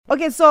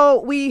Okay,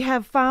 so we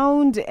have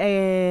found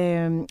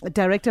a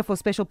director for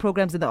special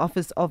programs in the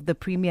office of the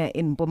Premier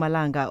in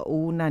Mpumalanga,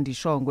 Nandi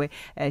Shongwe.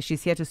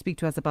 She's here to speak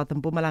to us about the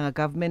Mpumalanga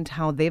government,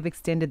 how they've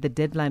extended the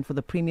deadline for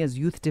the Premier's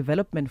Youth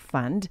Development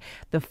Fund.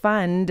 The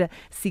fund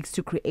seeks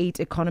to create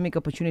economic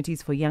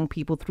opportunities for young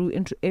people through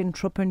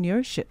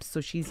entrepreneurship.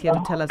 So she's here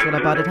to tell us all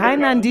about it. Hi,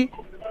 Nandi.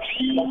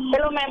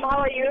 Hello, ma'am. How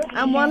are you?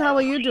 I'm well. How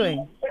are you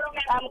doing?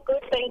 I'm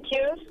good, thank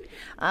you.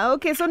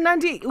 Okay, so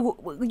Nandi,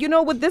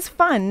 with this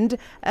fund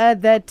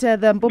that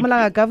the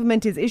Mpumalanga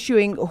government is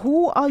issuing,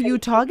 who are you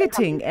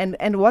targeting,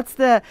 and what's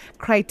the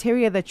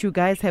criteria that you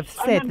guys have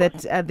set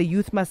that the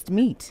youth must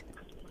meet?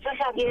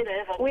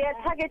 Yes, we are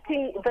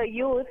targeting the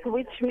youth,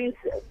 which means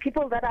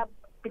people that are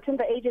between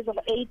the ages of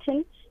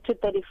 18 to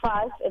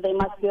 35. They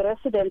must be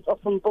residents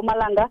of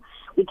Mpumalanga.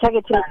 We're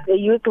targeting the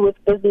youth with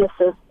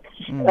businesses,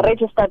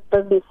 registered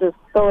businesses,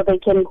 so they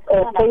can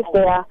place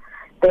their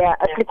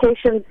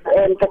applications,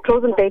 and the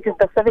closing date is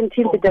the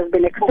 17th. It has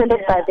been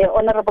extended by the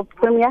Honorable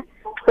Premier.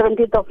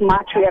 17th of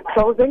March we are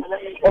closing,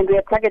 and we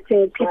are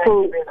targeting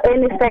people,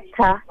 any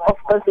sector of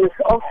business,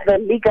 of the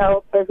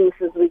legal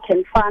businesses we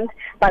can fund,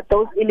 but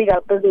those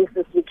illegal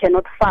businesses we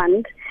cannot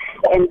fund.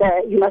 And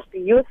you must be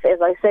youth, as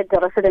I said,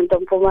 the resident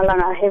of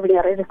Mpumalanga having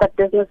a registered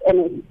business,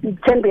 and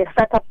it can be a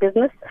startup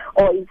business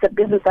or it's a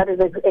business that is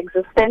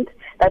existent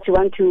that you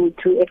want to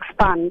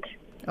expand.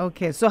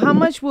 Okay, so how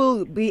much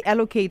will be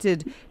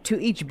allocated to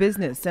each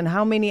business, and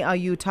how many are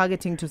you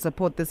targeting to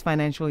support this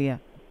financial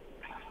year?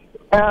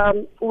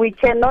 We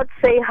cannot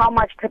say how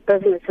much per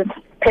business. It's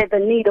per the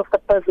need of the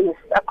business,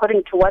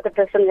 according to what the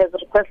person has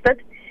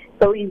requested.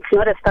 So it's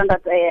not a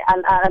standard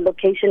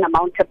allocation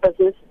amount per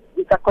business.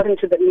 It's according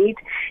to the need.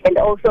 And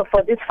also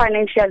for this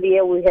financial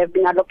year, we have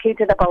been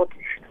allocated about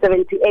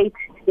 78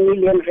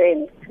 million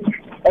rand.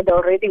 And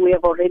we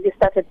have already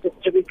started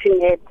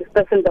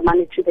dispersing the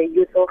money to the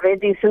youth.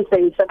 Already since the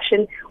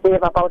inception, we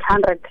have about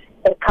 100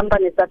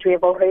 companies that we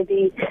have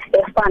already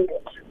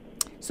funded.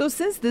 So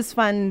since this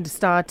fund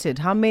started,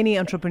 how many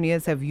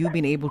entrepreneurs have you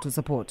been able to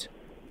support?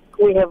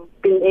 We have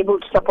been able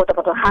to support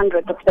about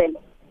 100 of them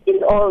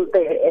in all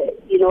the,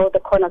 the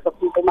corners of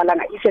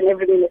Mpumalanga, each and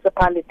every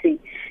municipality.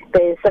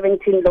 The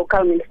 17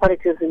 local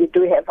municipalities, we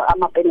do have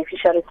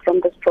beneficiaries from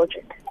this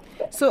project.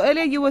 So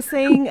earlier you were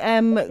saying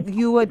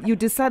you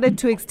decided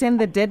to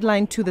extend the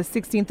deadline to the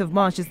 16th of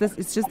March.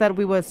 It's just that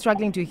we were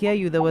struggling to hear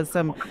you. There was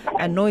some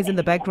noise in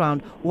the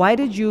background. Why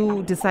did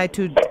you decide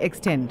to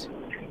extend?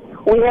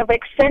 We have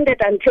extended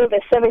until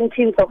the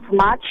 17th of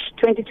March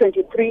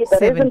 2023. The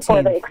reason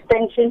for the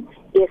extension,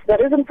 the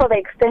reason for the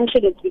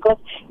extension is because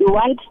we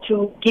want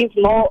to give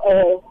more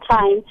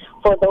time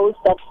for those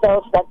that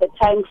felt that the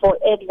time for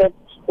advert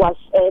was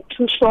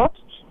too short.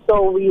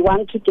 So we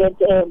want to get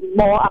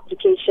more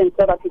applications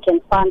so that we can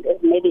fund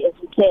as many as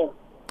we can.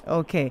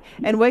 Okay.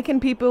 And where can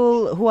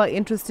people who are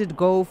interested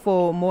go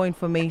for more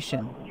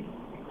information?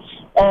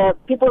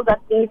 People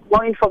that need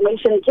more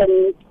information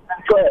can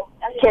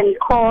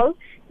call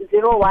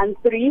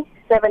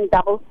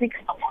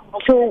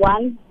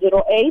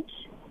 013-766-2108,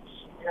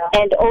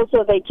 and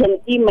also they can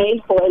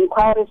email for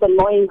inquiries and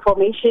more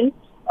information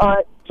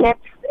or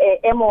text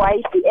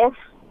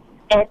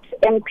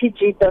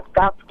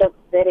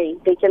moycs@mpg.gov.za.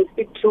 They can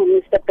speak to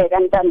Mr.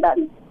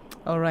 Pegandandan.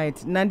 All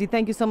right. Nandi,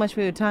 thank you so much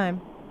for your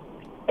time.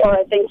 All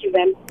right, thank you,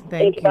 ma'am.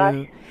 Thank you.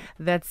 Bye.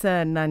 That's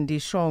Nandi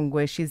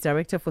Shongwe. She's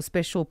Director for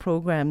Special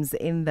Programs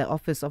in the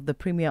Office of the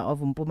Premier of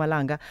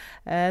Mpumalanga.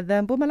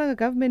 The Mpumalanga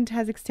government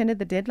has extended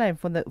the deadline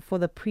for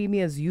the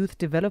Premier's Youth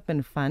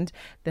Development Fund.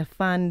 The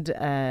fund,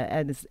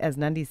 as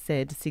Nandi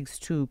said, seeks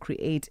to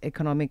create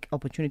economic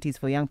opportunities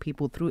for young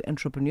people through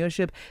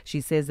entrepreneurship.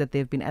 She says that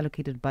they've been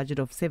allocated a budget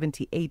of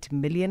 78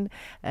 million.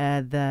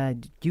 The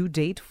due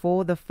date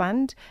for the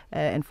fund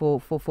and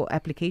for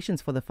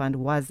applications for the fund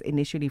was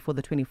initially for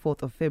the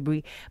 24th of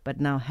February, but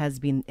now has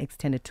been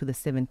extended to the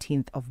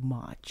 17th of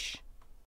March.